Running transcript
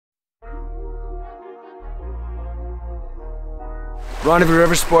Rendezvous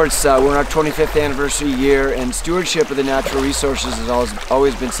River Sports, we're in our 25th anniversary year, and stewardship of the natural resources has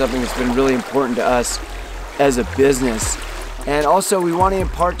always been something that's been really important to us as a business. And also we want to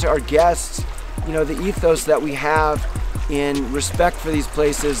impart to our guests, the ethos that we have in respect for these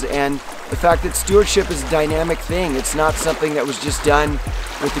places, and the fact that stewardship is a dynamic thing. It's not something that was just done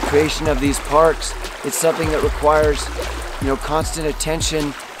with the creation of these parks. It's something that requires, constant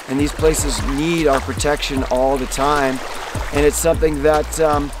attention, and these places need our protection all the time. And it's something that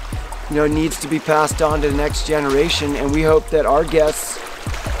needs to be passed on to the next generation, and we hope that our guests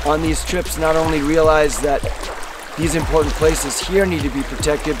on these trips not only realize that these important places here need to be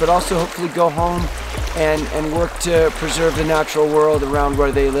protected, but also hopefully go home and work to preserve the natural world around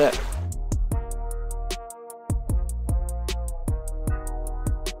where they live.